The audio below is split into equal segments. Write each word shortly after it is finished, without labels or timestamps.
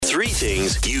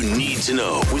things you need to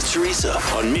know with Teresa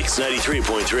on Mix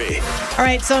 93.3. All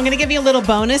right, so I'm going to give you a little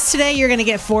bonus today. You're going to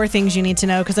get 4 things you need to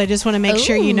know because I just want to make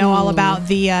sure you know all about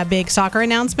the big soccer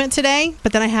announcement today.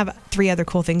 But then I have 3 other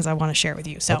cool things I want to share with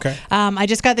you. So I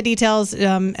just got the details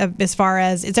as far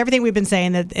as it's everything we've been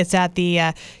saying, that it's at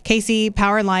the KC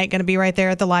Power and Light, going to be right there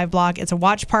at the live block. It's a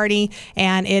watch party,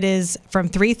 and it is from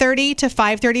 3:30 to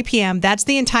 5:30 p.m. That's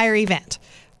the entire event.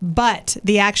 But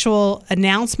the actual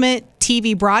announcement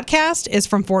TV broadcast is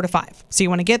from 4 to 5. So you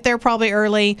want to get there probably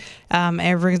early.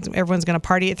 Everyone's going to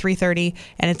party at 3:30,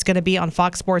 and it's going to be on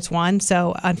Fox Sports 1.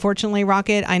 So unfortunately,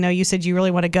 Rocket, I know you said you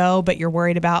really want to go, but you're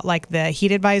worried about like the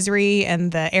heat advisory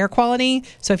and the air quality.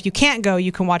 So if you can't go,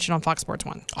 you can watch it on Fox Sports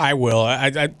 1. I will. I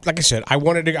like I said, I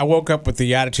woke up with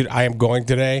the attitude I am going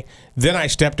today. Then I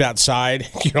stepped outside,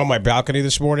 on my balcony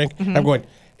this morning. Mm-hmm. I'm going,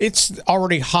 it's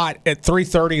already hot at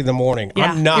 3:30 in the morning.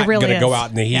 Yeah, I'm not really going to go out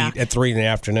in the heat at 3 in the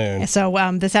afternoon. So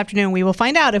this afternoon, we will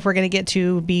find out if we're going to get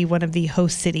to be one of the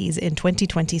host cities in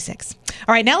 2026.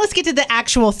 All right, now let's get to the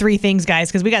actual 3 things, guys,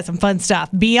 because we got some fun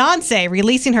stuff. Beyonce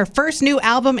releasing her first new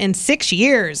album in 6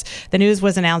 years. The news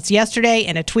was announced yesterday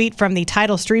in a tweet from the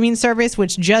Tidal streaming service,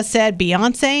 which just said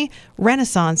Beyonce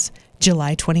Renaissance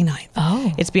July 29th.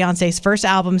 Oh. It's Beyonce's first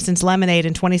album since Lemonade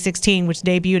in 2016, which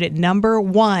debuted at number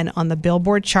 1 on the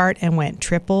Billboard chart and went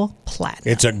triple platinum.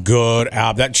 It's a good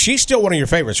album. She's still one of your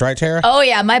favorites, right, Tara? Oh,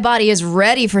 yeah. My body is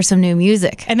ready for some new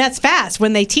music. And that's fast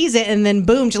when they tease it and then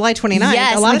boom, July 29th.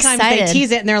 Yes, a lot of times they tease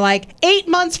it and they're like, 8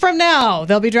 months from now,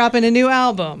 they'll be dropping a new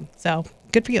album. So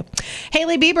good for you.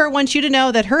 Hailey Bieber wants you to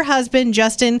know that her husband,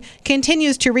 Justin,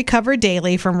 continues to recover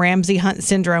daily from Ramsay-Hunt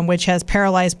syndrome, which has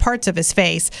paralyzed parts of his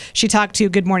face. She talked to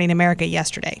Good Morning America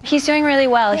yesterday. He's doing really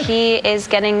well. He is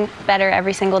getting better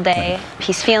every single day.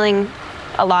 He's feeling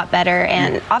a lot better.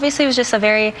 And obviously it was just a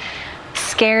very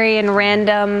scary and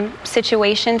random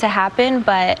situation to happen,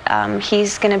 but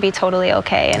he's going to be totally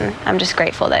okay. And I'm just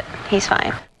grateful that he's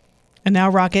fine. And now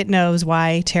Rocket knows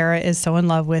why Tara is so in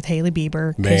love with Hailey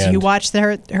Bieber. Because you watch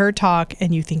her talk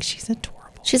and you think she's adorable.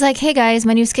 She's like, hey guys,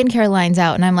 my new skincare line's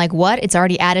out. And I'm like, what? It's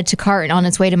already added to cart and on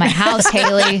its way to my house,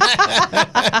 Hailey.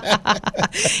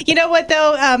 You know what,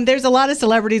 though? There's a lot of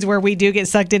celebrities where we do get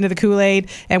sucked into the Kool-Aid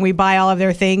and we buy all of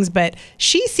their things. But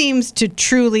she seems to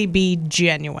truly be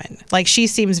genuine. Like, she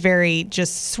seems very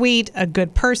just sweet, a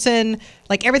good person.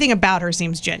 Like, everything about her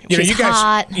seems genuine. She's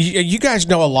hot. You guys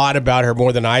know a lot about her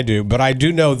more than I do, but I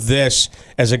do know this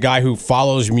as a guy who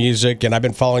follows music, and I've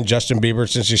been following Justin Bieber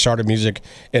since he started music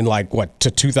in,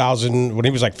 to 2000, when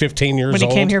he was 15 years old. When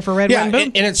he came here for Red Wind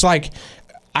Boom? And it's like,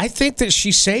 I think that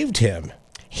she saved him.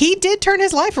 He did turn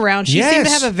his life around. She seemed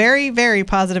to have a very, very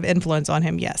positive influence on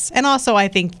him, yes. And also, I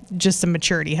think just some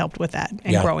maturity helped with that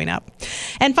and growing up.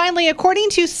 And finally, according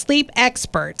to sleep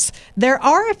experts, there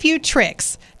are a few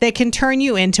tricks that can turn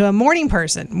you into a morning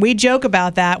person. We joke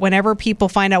about that whenever people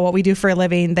find out what we do for a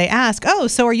living. They ask, oh,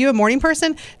 so are you a morning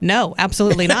person? No,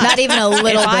 absolutely not. Not even a little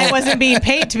bit. If I wasn't being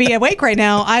paid to be awake right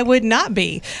now, I would not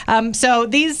be. So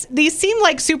these seem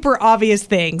like super obvious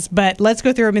things, but let's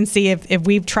go through them and see if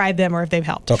we've tried them or if they've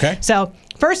helped. Okay. So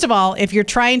first of all, if you're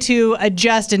trying to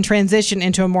adjust and transition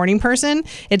into a morning person,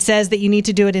 it says that you need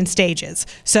to do it in stages.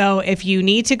 So if you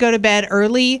need to go to bed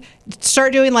early,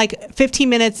 start doing 15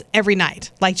 minutes every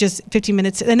night, just 15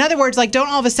 minutes. In other words, don't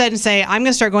all of a sudden say, I'm going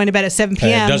to start going to bed at 7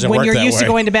 p.m. when you're used to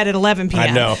going to bed at 11 p.m.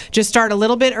 I know. Just start a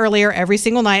little bit earlier every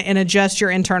single night and adjust your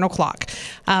internal clock.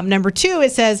 Number 2,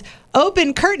 it says,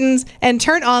 open curtains and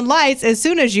turn on lights as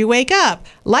soon as you wake up.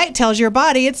 Light tells your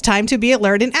body it's time to be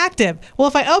alert and active. Well,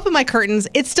 if I open my curtains,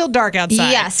 it's still dark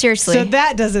outside. Yeah, seriously. So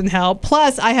that doesn't help.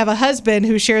 Plus, I have a husband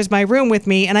who shares my room with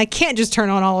me, and I can't just turn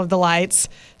on all of the lights.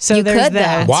 So you there's could,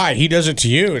 that. though. Why? He does it to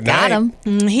you at Got night.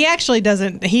 him. He actually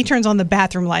doesn't. He turns on the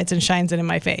bathroom lights and shines it in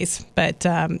my face. But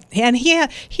and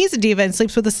he's a diva and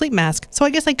sleeps with a sleep mask. So I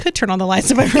guess I could turn on the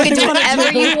lights if I really You could do wanted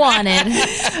whatever to. you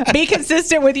wanted. Be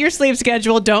consistent with your sleep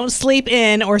schedule. Don't sleep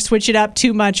in or switch it up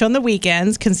too much on the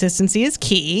weekends. Consistency is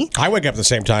key. I wake up at the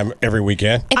same time every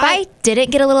weekend. If I didn't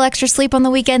get a little extra sleep on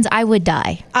the weekends, I would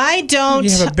die. I don't.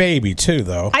 You have a baby too,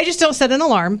 though. I just don't set an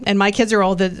alarm, and my kids are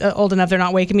old enough they're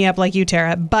not waking me up like you,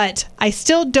 Tara. But I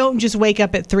still don't just wake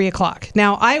up at 3 o'clock.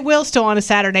 Now, I will still on a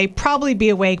Saturday probably be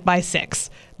awake by 6.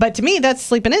 But to me, that's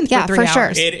sleeping in for 3 hours. Sure.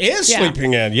 It is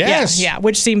sleeping in, yes. Yeah,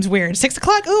 which seems weird. 6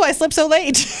 o'clock? Ooh, I slept so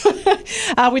late.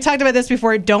 We talked about this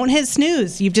before. Don't hit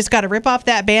snooze. You've just got to rip off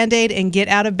that Band-Aid and get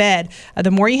out of bed. The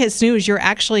more you hit snooze, you're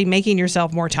actually making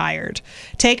yourself more tired.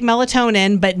 Take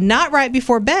melatonin, but not right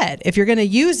before bed. If you're going to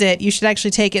use it, you should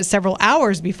actually take it several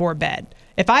hours before bed.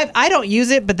 If I don't use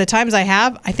it, but the times I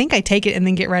have, I think I take it and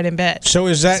then get right in bed. So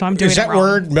is that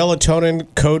word melatonin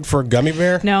code for gummy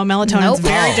bear? No, melatonin's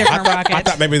very different, Rocket. I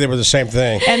thought maybe they were the same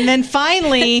thing. And then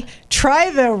finally,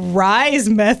 try the RISE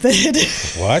method.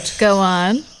 What? Go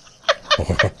on.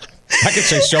 I could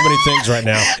say so many things right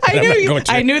now. I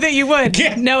knew that you would.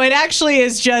 Yeah. No, it actually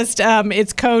is just,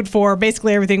 it's code for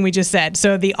basically everything we just said.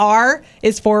 So the R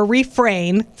is for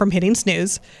refrain from hitting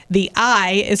snooze. The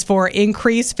I is for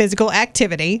increase physical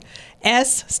activity.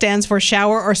 S stands for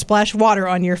shower or splash water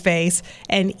on your face.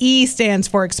 And E stands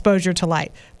for exposure to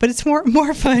light. But it's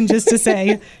more fun just to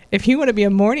say, if you want to be a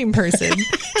morning person,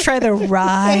 try the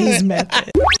RISE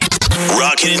method.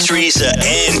 Rocket and Teresa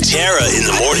and Tara in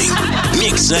the morning.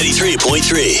 Mix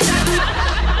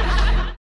 93.3.